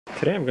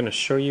Today I'm going to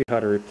show you how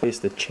to replace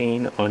the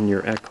chain on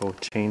your Echo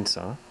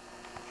chainsaw.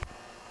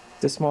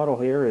 This model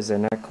here is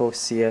an Echo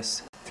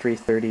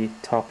CS330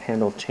 top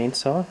handle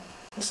chainsaw.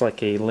 It's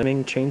like a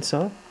limbing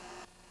chainsaw.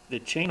 The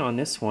chain on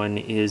this one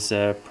is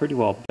pretty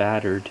well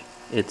battered.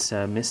 It's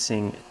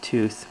missing a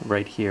tooth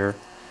right here,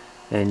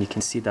 and you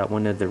can see that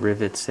one of the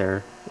rivets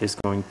there is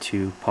going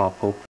to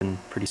pop open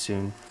pretty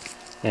soon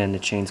and the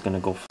chain's going to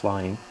go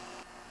flying.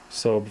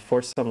 So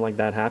before something like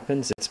that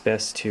happens, it's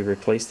best to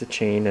replace the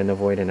chain and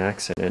avoid an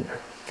accident.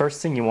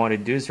 First thing you want to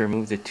do is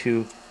remove the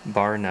two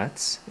bar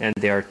nuts, and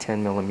they are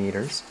 10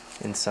 millimeters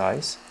in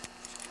size.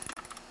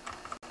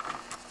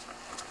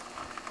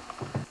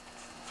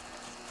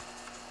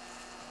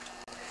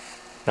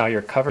 Now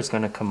your cover is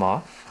going to come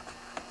off.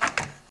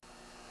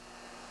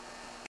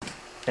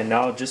 And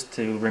now just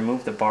to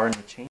remove the bar and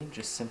the chain,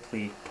 just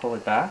simply pull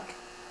it back,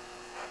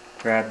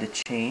 grab the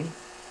chain,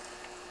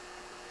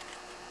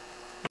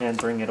 and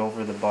bring it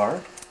over the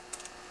bar.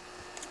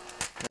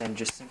 And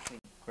just simply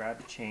grab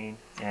the chain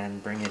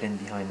and bring it in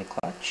behind the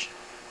clutch.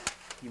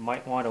 You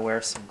might want to wear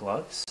some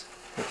gloves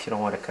if you don't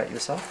want to cut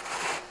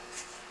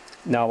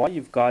yourself. Now while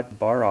you've got the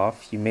bar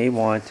off, you may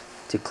want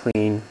to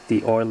clean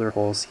the oiler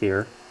holes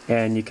here.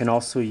 And you can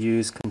also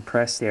use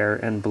compressed air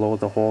and blow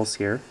the holes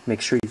here.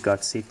 Make sure you've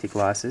got safety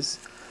glasses.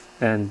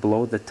 And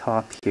blow the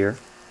top here.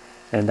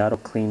 And that'll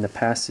clean the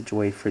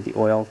passageway for the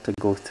oil to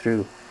go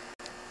through.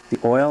 The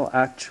oil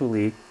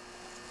actually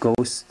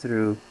goes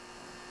through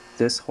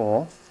this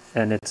hole,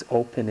 and it's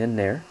open in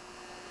there,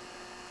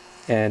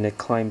 and it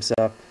climbs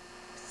up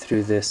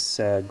through this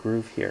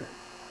groove here.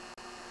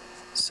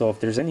 So if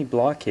there's any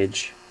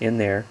blockage in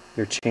there,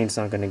 your chain's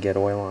not going to get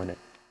oil on it.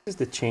 This is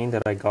the chain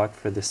that I got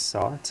for this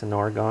saw. It's an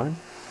Oregon,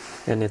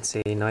 and it's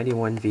a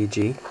 91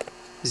 VG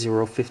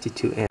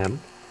 052M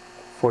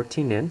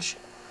 14-inch.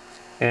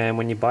 And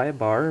when you buy a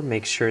bar,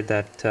 make sure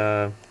that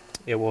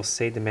it will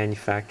say the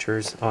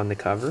manufacturers on the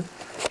cover.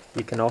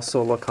 You can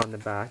also look on the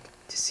back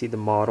to see the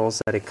models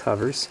that it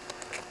covers.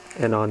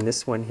 And on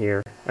this one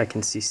here, I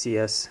can see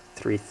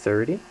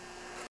CS330.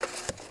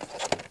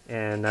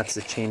 And that's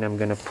the chain I'm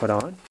going to put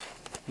on.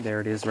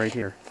 There it is right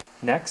here.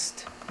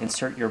 Next,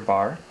 insert your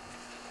bar.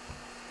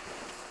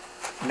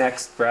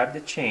 Next, grab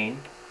the chain,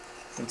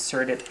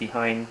 insert it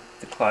behind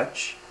the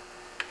clutch,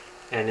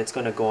 and it's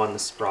going to go on the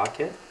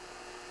sprocket.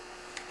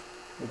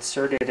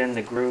 Insert it in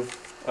the groove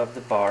of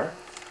the bar.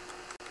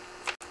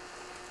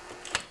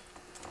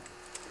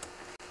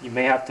 You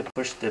may have to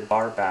push the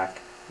bar back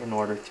in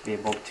order to be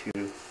able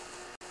to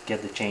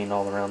get the chain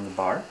all around the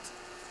bar.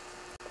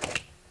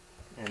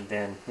 And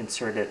then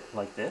insert it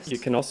like this. You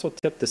can also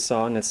tip the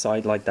saw on its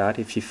side like that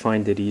if you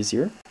find it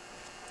easier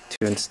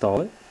to install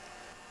it.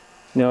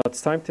 Now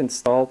it's time to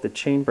install the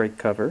chain brake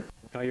cover.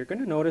 Now you're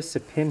going to notice a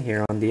pin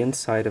here on the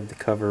inside of the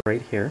cover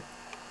right here.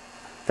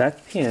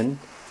 That pin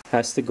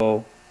has to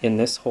go in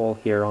this hole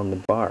here on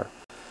the bar.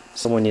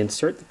 So when you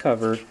insert the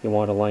cover, you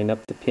want to line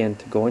up the pin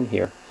to go in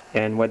here.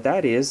 And what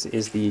that is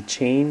the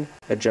chain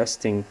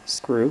adjusting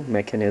screw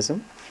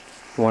mechanism.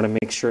 You want to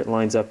make sure it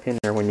lines up in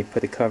there when you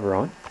put the cover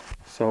on.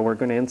 So we're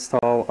going to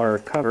install our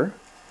cover.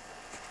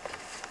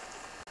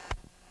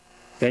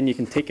 Then you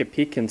can take a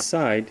peek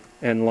inside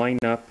and line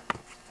up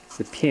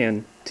the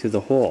pin to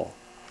the hole.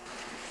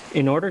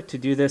 In order to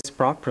do this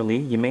properly,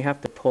 you may have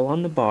to pull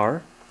on the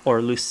bar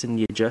or loosen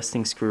the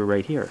adjusting screw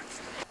right here.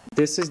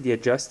 This is the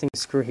adjusting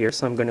screw here,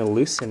 so I'm going to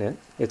loosen it.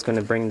 It's going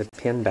to bring the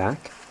pin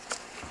back.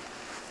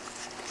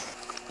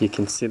 You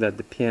can see that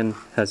the pin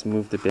has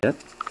moved a bit.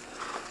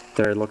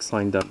 There, it looks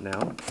lined up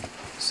now.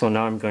 So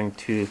now I'm going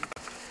to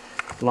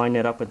line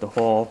it up with the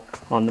hole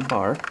on the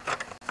bar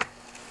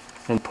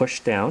and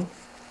push down.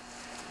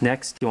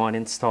 Next, you want to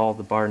install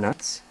the bar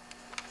nuts.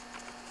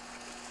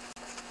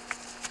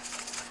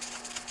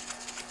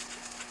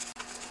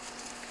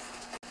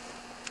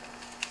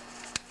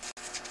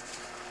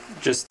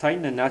 Just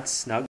tighten the nuts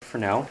snug for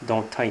now.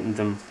 Don't tighten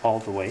them all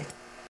the way,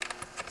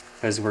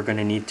 because we're going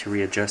to need to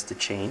readjust the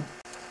chain.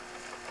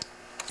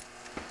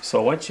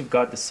 So once you've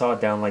got the saw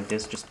down like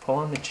this, just pull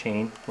on the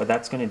chain. What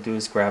that's going to do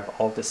is grab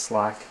all the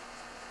slack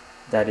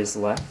that is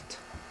left.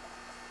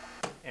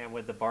 And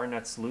with the bar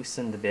nuts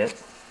loosened a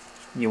bit,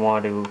 you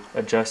want to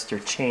adjust your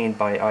chain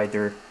by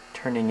either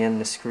turning in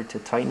the screw to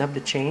tighten up the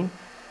chain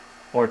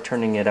or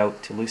turning it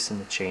out to loosen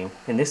the chain.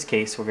 In this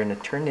case, we're going to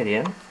turn it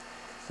in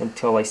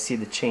until I see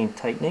the chain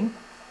tightening.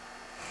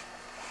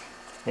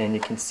 And you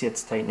can see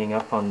it's tightening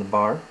up on the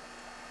bar.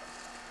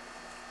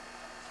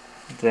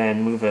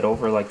 Then move it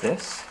over like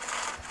this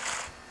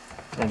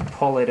and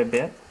pull it a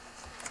bit.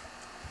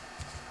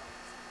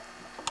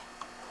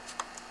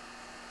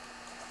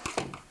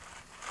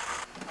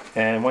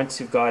 And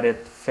once you've got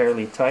it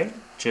fairly tight,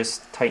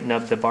 just tighten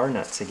up the bar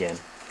nuts again.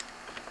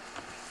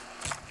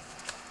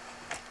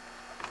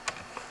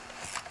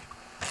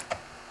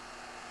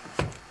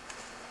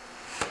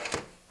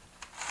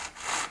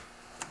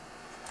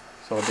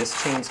 So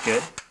this chain's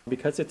good.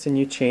 Because it's a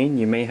new chain,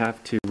 you may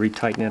have to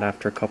retighten it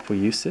after a couple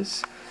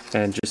uses,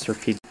 and just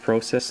repeat the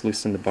process.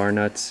 Loosen the bar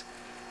nuts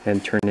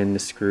and turn in the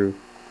screw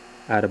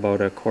at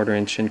about 1/4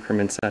 inch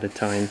increments at a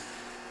time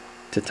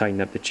to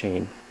tighten up the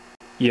chain.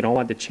 You don't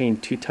want the chain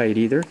too tight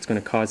either. It's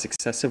going to cause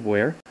excessive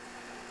wear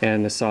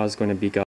and the saw is going to be